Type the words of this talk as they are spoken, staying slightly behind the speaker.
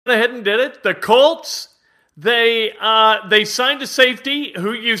ahead and did it. The Colts, they signed a safety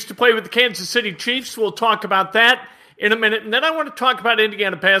who used to play with the Kansas City Chiefs. We'll talk about that in a minute. And then I want to talk about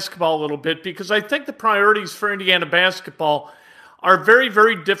Indiana basketball a little bit because I think the priorities for Indiana basketball are very,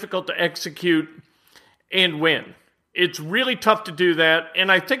 very difficult to execute and win. It's really tough to do that, and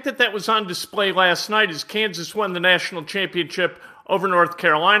I think that was on display last night as Kansas won the national championship over North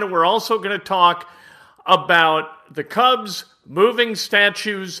Carolina. We're also going to talk about the Cubs moving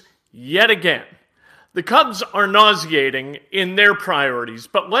statues yet again. The Cubs are nauseating in their priorities,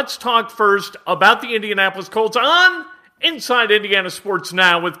 but let's talk first about the Indianapolis Colts on Inside Indiana Sports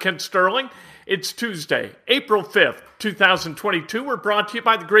Now with Kent Sterling. It's Tuesday, April 5th, 2022. We're brought to you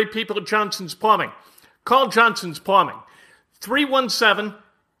by the great people at Johnson's Plumbing. Call Johnson's Plumbing. 317,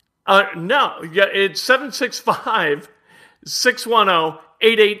 it's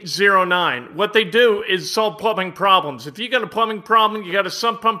 765-610-8809. What they do is solve plumbing problems. If you got a plumbing problem, you got a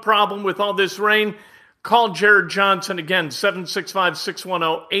sump pump problem with all this rain, call Jared Johnson again,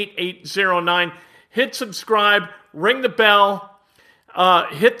 765-610-8809. Hit subscribe, ring the bell,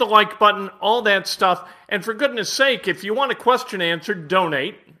 hit the like button, all that stuff. And for goodness sake, if you want a question answered,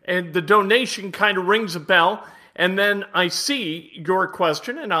 donate. And the donation kind of rings a bell, and then I see your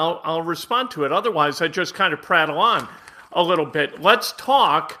question, and I'll respond to it. Otherwise, I just kind of prattle on a little bit. Let's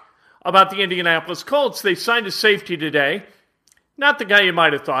talk about the Indianapolis Colts. They signed a safety today. Not the guy you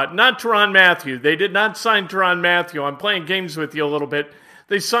might have thought. Not Tyrann Mathieu. They did not sign Tyrann Mathieu. I'm playing games with you a little bit.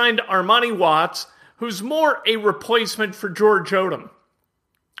 They signed Armani Watts, who's more a replacement for George Odom.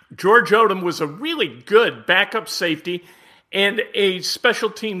 George Odom was a really good backup safety and a special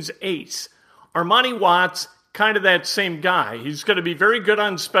teams ace. Armani Watts, kind of that same guy. He's going to be very good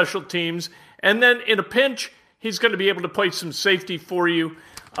on special teams. And then in a pinch, he's going to be able to play some safety for you.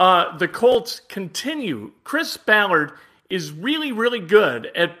 The Colts continue. Chris Ballard is really, really good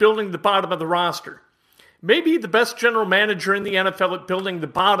at building the bottom of the roster. Maybe the best general manager in the NFL at building the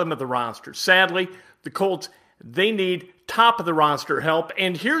bottom of the roster. Sadly, the Colts, they need top of the roster help.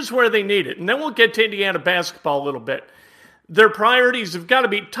 And here's where they need it. And then we'll get to Indiana basketball a little bit. Their priorities have got to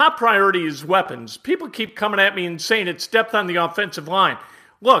be, top priority is weapons. People keep coming at me and saying it's depth on the offensive line.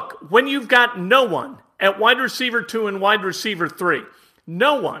 Look, when you've got no one at wide receiver 2 and wide receiver 3,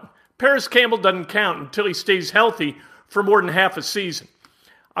 no one. Paris Campbell doesn't count until he stays healthy for more than half a season.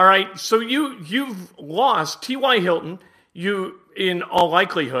 All right, so you've lost T.Y. Hilton, in all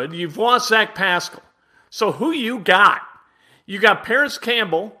likelihood. You've lost Zach Pascal. So who you got? You got Paris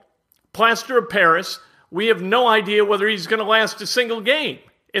Campbell, plaster of Paris. We have no idea whether he's going to last a single game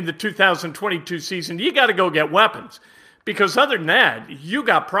in the 2022 season. You got to go get weapons. Because other than that, you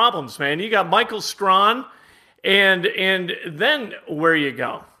got problems, man. You got Michael Strawn, and then where you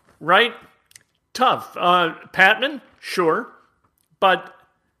go, right? Tough. Patman, sure. But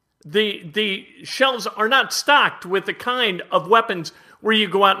the shelves are not stocked with the kind of weapons where you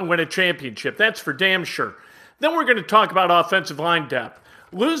go out and win a championship. That's for damn sure. Then we're going to talk about offensive line depth.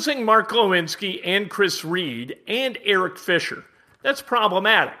 Losing Mark Lewinsky and Chris Reed and Eric Fisher, that's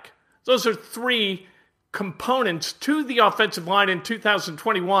problematic. Those are three components to the offensive line in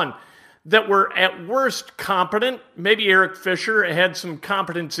 2021 that were at worst competent. Maybe Eric Fisher had some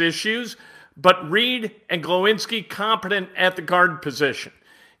competence issues, but Reed and Glowinski competent at the guard position.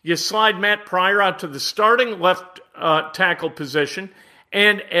 You slide Matt Pryor out to the starting left tackle position,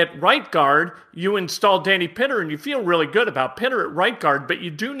 and at right guard, you install Danny Pinter, and you feel really good about Pinter at right guard, but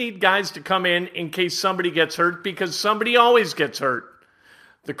you do need guys to come in case somebody gets hurt, because somebody always gets hurt.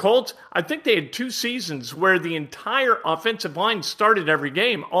 The Colts, I think they had 2 seasons where the entire offensive line started every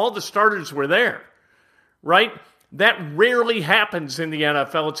game. All the starters were there, right? That rarely happens in the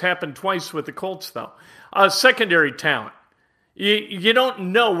NFL. It's happened twice with the Colts, though. Secondary talent. You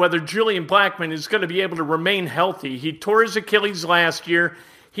don't know whether Julian Blackmon is going to be able to remain healthy. He tore his Achilles last year.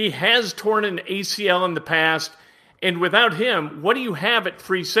 He has torn an ACL in the past. And without him, what do you have at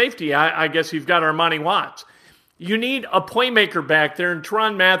free safety? I guess you've got Armani Watts. You need a playmaker back there, and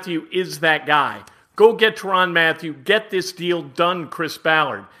Tyrann Mathieu is that guy. Go get Tyrann Mathieu. Get this deal done, Chris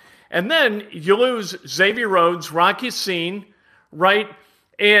Ballard. And then you lose Xavier Rhodes, Rock Ya-Sin, right?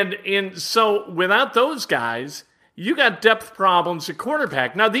 And so without those guys, you got depth problems at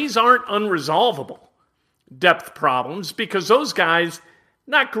quarterback. Now, these aren't unresolvable depth problems because those guys,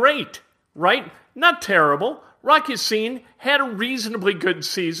 not great, right? Not terrible. Rock Ya-Sin had a reasonably good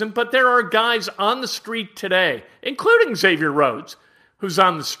season, but there are guys on the street today, including Xavier Rhodes, who's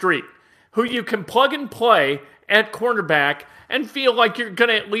on the street, who you can plug and play at cornerback and feel like you're going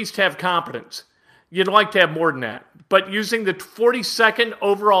to at least have competence. You'd like to have more than that. But using the 42nd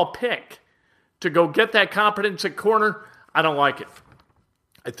overall pick to go get that competence at corner, I don't like it.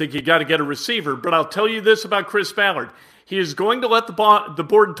 I think you got to get a receiver. But I'll tell you this about Chris Ballard. He is going to let the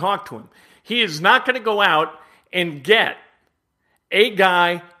board talk to him. He is not going to go out and get a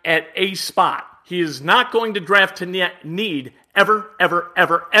guy at a spot. He is not going to draft to need ever, ever,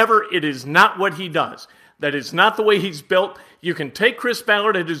 ever, ever. It is not what he does. That is not the way he's built. You can take Chris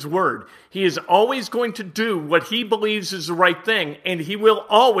Ballard at his word. He is always going to do what he believes is the right thing, and he will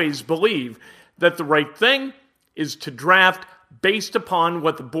always believe that the right thing is to draft based upon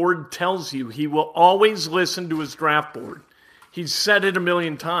what the board tells you. He will always listen to his draft board. He's said it a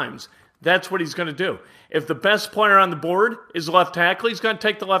million times. That's what he's going to do. If the best player on the board is left tackle, he's going to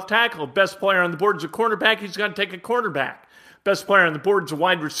take the left tackle. If best player on the board is a cornerback, he's going to take a cornerback. Best player on the board is a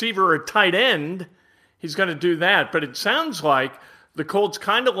wide receiver or a tight end, he's going to do that. But it sounds like the Colts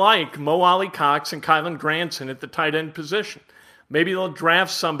kind of like Mo Alley-Cox and Kylan Granson at the tight end position. Maybe they'll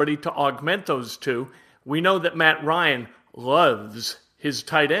draft somebody to augment those two. We know that Matt Ryan loves his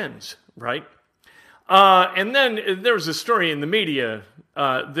tight ends, right? And then there was a story in the media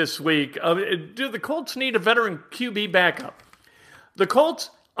this week. Do the Colts need a veteran QB backup? The Colts,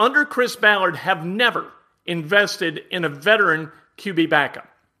 under Chris Ballard, have never invested in a veteran QB backup,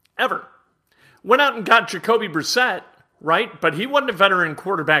 ever. Went out and got Jacoby Brissett, right? But he wasn't a veteran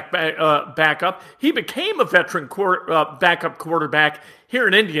quarterback backup. He became a veteran backup quarterback here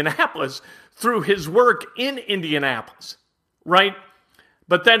in Indianapolis through his work in Indianapolis, right?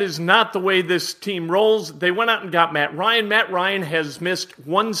 But that is not the way this team rolls. They went out and got Matt Ryan. Matt Ryan has missed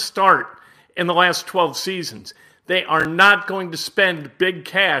one start in the last 12 seasons. They are not going to spend big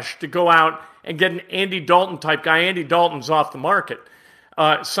cash to go out and get an Andy Dalton type guy. Andy Dalton's off the market.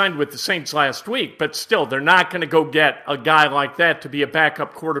 Signed with the Saints last week, but still, they're not going to go get a guy like that to be a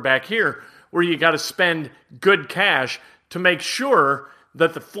backup quarterback here, where you got to spend good cash to make sure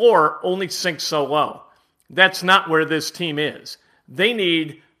that the floor only sinks so low. That's not where this team is. They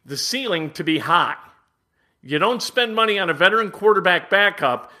need the ceiling to be high. You don't spend money on a veteran quarterback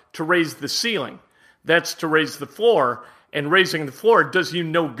backup to raise the ceiling. That's to raise the floor, and raising the floor does you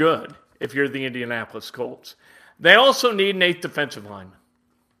no good if you're the Indianapolis Colts. They also need an 8th defensive lineman.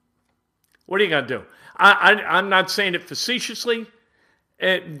 What are you going to do? I'm not saying it facetiously.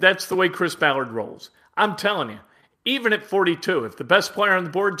 That's the way Chris Ballard rolls. I'm telling you, even at 42, if the best player on the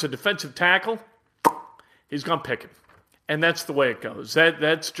board is a defensive tackle, he's going to pick him. And that's the way it goes.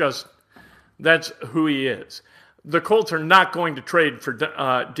 That's who he is. The Colts are not going to trade for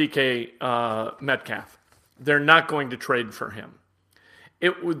DK Metcalf. They're not going to trade for him.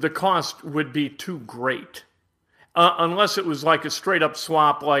 The cost would be too great. Unless it was like a straight-up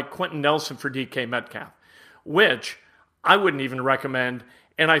swap like Quentin Nelson for DK Metcalf, which I wouldn't even recommend.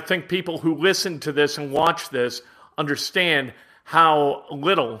 And I think people who listen to this and watch this understand how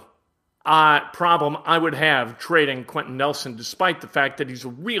little problem I would have trading Quentin Nelson, despite the fact that he's a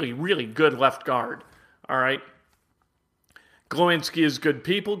really, really good left guard. All right? Glowinski is good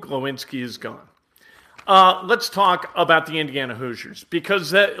people. Glowinski is gone. Let's talk about the Indiana Hoosiers.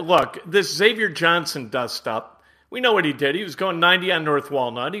 Because, look, this Xavier Johnson dust up, we know what he did. He was going 90 on North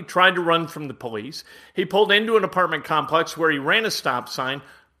Walnut. He tried to run from the police. He pulled into an apartment complex where he ran a stop sign,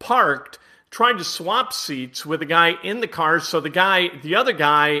 parked, tried to swap seats with a guy in the car. So the other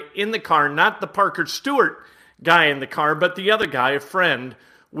guy in the car, not the Parker Stewart guy in the car, but the other guy, a friend,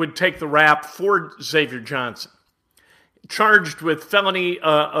 would take the rap for Xavier Johnson. Charged with felony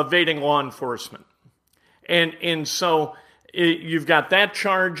evading law enforcement. And so you've got that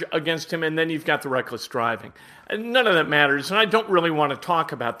charge against him, and then you've got the reckless driving. And none of that matters, and I don't really want to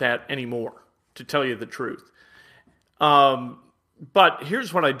talk about that anymore, to tell you the truth. But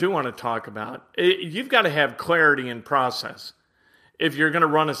here's what I do want to talk about. You've got to have clarity in process if you're going to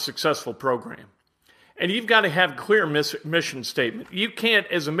run a successful program. And you've got to have clear mission statement. You can't,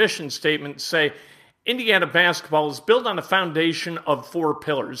 as a mission statement, say, Indiana basketball is built on a foundation of 4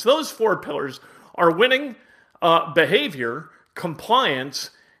 pillars. Those 4 pillars are winning, behavior,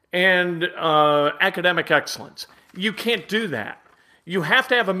 compliance, and academic excellence. You can't do that. You have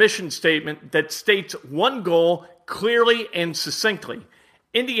to have a mission statement that states one goal clearly and succinctly.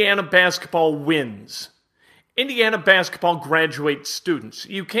 Indiana basketball wins. Indiana basketball graduates students.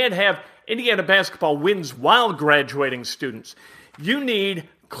 You can't have Indiana basketball wins while graduating students. You need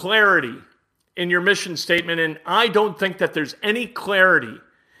clarity in your mission statement, and I don't think that there's any clarity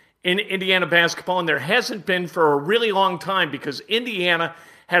in Indiana basketball, and there hasn't been for a really long time, because Indiana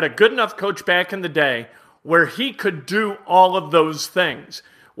had a good enough coach back in the day where he could do all of those things.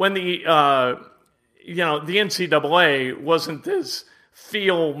 When the NCAA wasn't this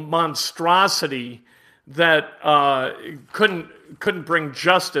field monstrosity that couldn't bring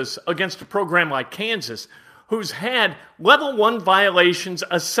justice against a program like Kansas, who's had level 1 violations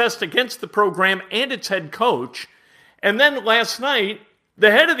assessed against the program and its head coach. And then last night, the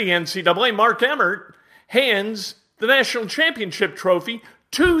head of the NCAA, Mark Emmert, hands the national championship trophy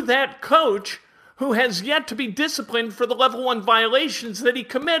to that coach who has yet to be disciplined for the level 1 violations that he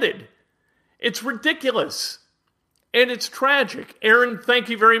committed. It's ridiculous. And it's tragic. Aaron, thank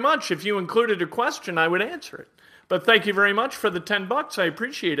you very much. If you included a question, I would answer it. But thank you very much for the $10. I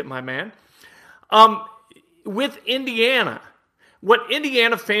appreciate it, my man. With Indiana, what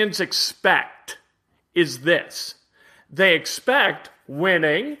Indiana fans expect is this. They expect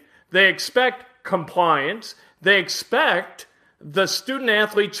winning. They expect compliance. They expect the student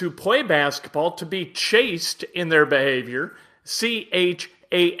athletes who play basketball to be chaste in their behavior, C-H-A-S-T-E,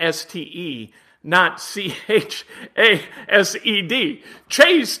 not C-H-A-S-E-D.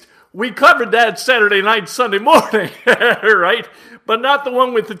 Chaste, we covered that Saturday night, Sunday morning, right? But not the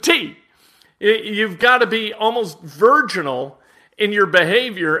one with the T. You've got to be almost virginal in your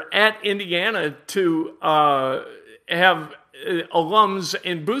behavior at Indiana to have alums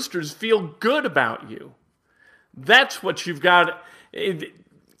and boosters feel good about you. That's what you've got,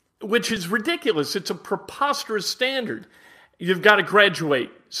 which is ridiculous. It's a preposterous standard. You've got to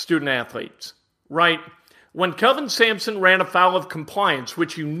graduate student athletes, right? When Kelvin Sampson ran afoul of compliance,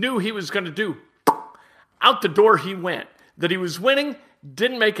 which you knew he was going to do, out the door he went. That he was winning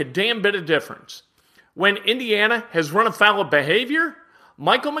didn't make a damn bit of difference. When Indiana has run afoul of behavior,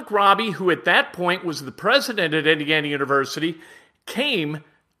 Michael McRobbie, who at that point was the president at Indiana University, came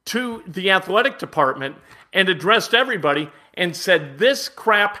to the athletic department and addressed everybody and said, this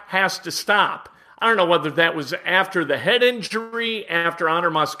crap has to stop. I don't know whether that was after the head injury, after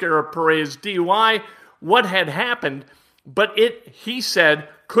Honor Mosquera-Pereira's DUI, what had happened, but it, he said,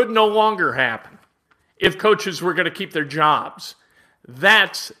 could no longer happen if coaches were going to keep their jobs.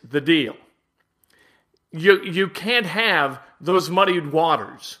 That's the deal. You can't have those muddied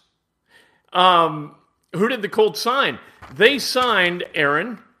waters. Who did the Colts sign? They signed,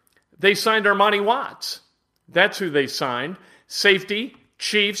 Aaron, they signed Armani Watts. That's who they signed. Safety,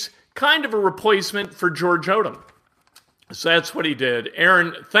 Chiefs, kind of a replacement for George Odom. So that's what he did.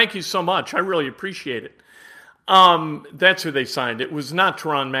 Aaron, thank you so much. I really appreciate it. That's who they signed. It was not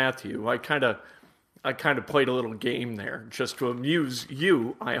Teron Matthew. I kind of played a little game there just to amuse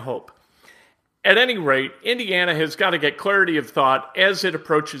you, I hope. At any rate, Indiana has got to get clarity of thought as it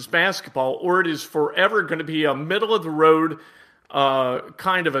approaches basketball, or it is forever going to be a middle-of-the-road,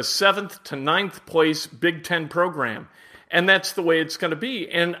 kind of a 7th to 9th place Big Ten program. And that's the way it's going to be.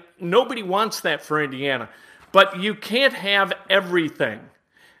 And nobody wants that for Indiana. But you can't have everything.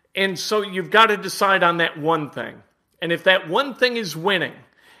 And so you've got to decide on that one thing. And if that one thing is winning,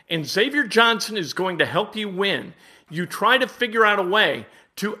 and Xavier Johnson is going to help you win, you try to figure out a way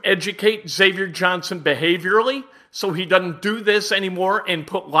to educate Xavier Johnson behaviorally so he doesn't do this anymore and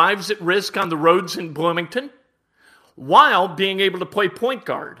put lives at risk on the roads in Bloomington, while being able to play point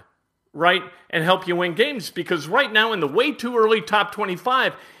guard, right, and help you win games. Because right now in the way too early top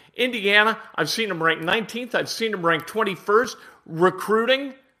 25, Indiana, I've seen them ranked 19th, I've seen them ranked 21st.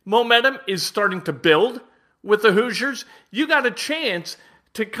 Recruiting momentum is starting to build with the Hoosiers. You got a chance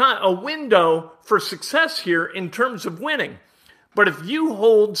to a window for success here in terms of winning. But if you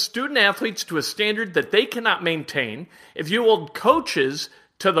hold student athletes to a standard that they cannot maintain, if you hold coaches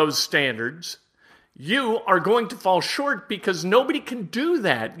to those standards, you are going to fall short because nobody can do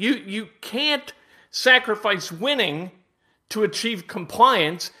that. You can't sacrifice winning to achieve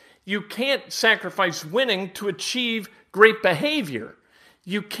compliance. You can't sacrifice winning to achieve great behavior.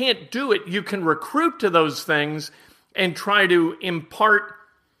 You can't do it. You can recruit to those things and try to impart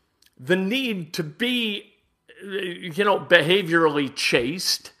the need to be, behaviorally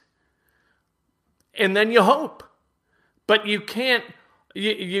chaste, and then you hope. But you can't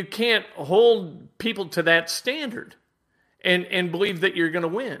hold people to that standard and believe that you're going to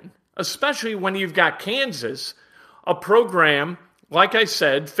win, especially when you've got Kansas, a program, like I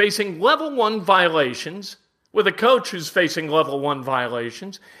said, facing level 1 violations, with a coach who's facing level 1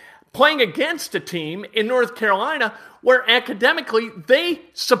 violations, playing against a team in North Carolina where academically they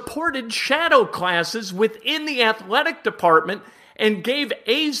supported shadow classes within the athletic department and gave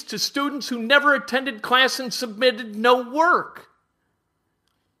A's to students who never attended class and submitted no work.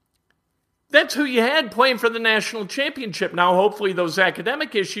 That's who you had playing for the national championship. Now, hopefully those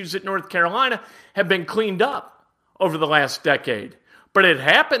academic issues at North Carolina have been cleaned up over the last decade. But it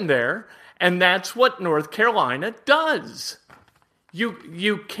happened there, and that's what North Carolina does.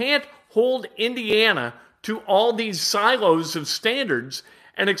 You can't hold Indiana to all these silos of standards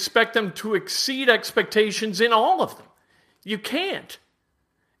and expect them to exceed expectations in all of them. You can't.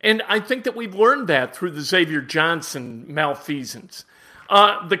 And I think that we've learned that through the Xavier Johnson malfeasance.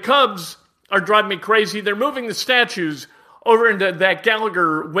 The Cubs are driving me crazy. They're moving the statues over into that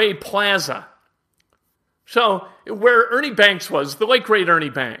Gallagher Way Plaza. So where Ernie Banks was, the late great Ernie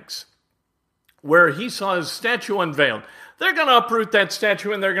Banks, where he saw his statue unveiled. They're going to uproot that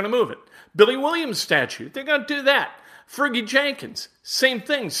statue and they're going to move it. Billy Williams' statue, they're going to do that. Fergie Jenkins, same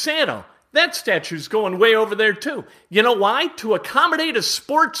thing. Santo, that statue's going way over there too. You know why? To accommodate a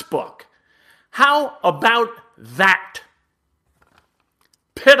sports book. How about that?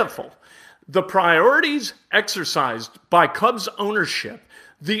 Pitiful. The priorities exercised by Cubs ownership,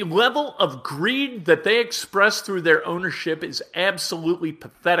 the level of greed that they express through their ownership is absolutely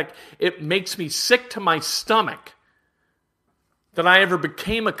pathetic. It makes me sick to my stomach that I ever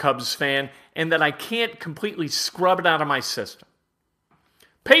became a Cubs fan and that I can't completely scrub it out of my system.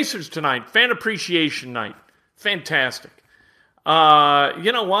 Pacers tonight, fan appreciation night. Fantastic.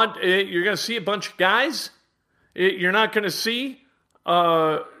 You know what? You're going to see a bunch of guys. You're not going to see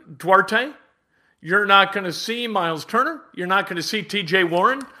Duarte. You're not going to see Miles Turner. You're not going to see TJ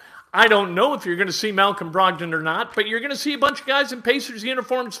Warren. I don't know if you're going to see Malcolm Brogdon or not, but you're going to see a bunch of guys in Pacers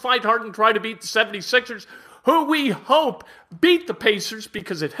uniforms fight hard and try to beat the 76ers, who we hope beat the Pacers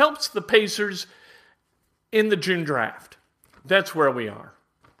because it helps the Pacers in the June draft. That's where we are.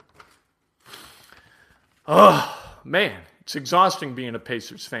 Oh, man, it's exhausting being a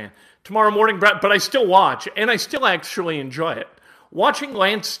Pacers fan. Tomorrow morning, but I still watch, and I still actually enjoy it. Watching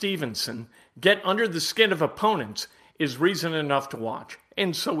Lance Stevenson get under the skin of opponents is reason enough to watch,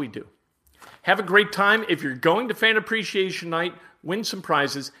 and so we do. Have a great time. If you're going to Fan Appreciation Night, win some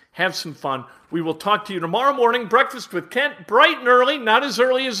prizes, have some fun. We will talk to you tomorrow morning. Breakfast with Kent, bright and early, not as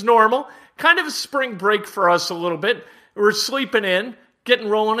early as normal. Kind of a spring break for us a little bit. We're sleeping in, getting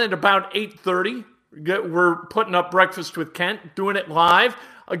rolling at about 8:30. We're putting up Breakfast with Kent, doing it live.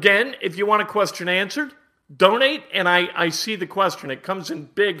 Again, if you want a question answered, donate, and I see the question. It comes in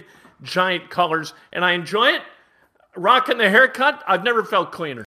big, giant colors, and I enjoy it. Rocking the haircut, I've never felt cleaner.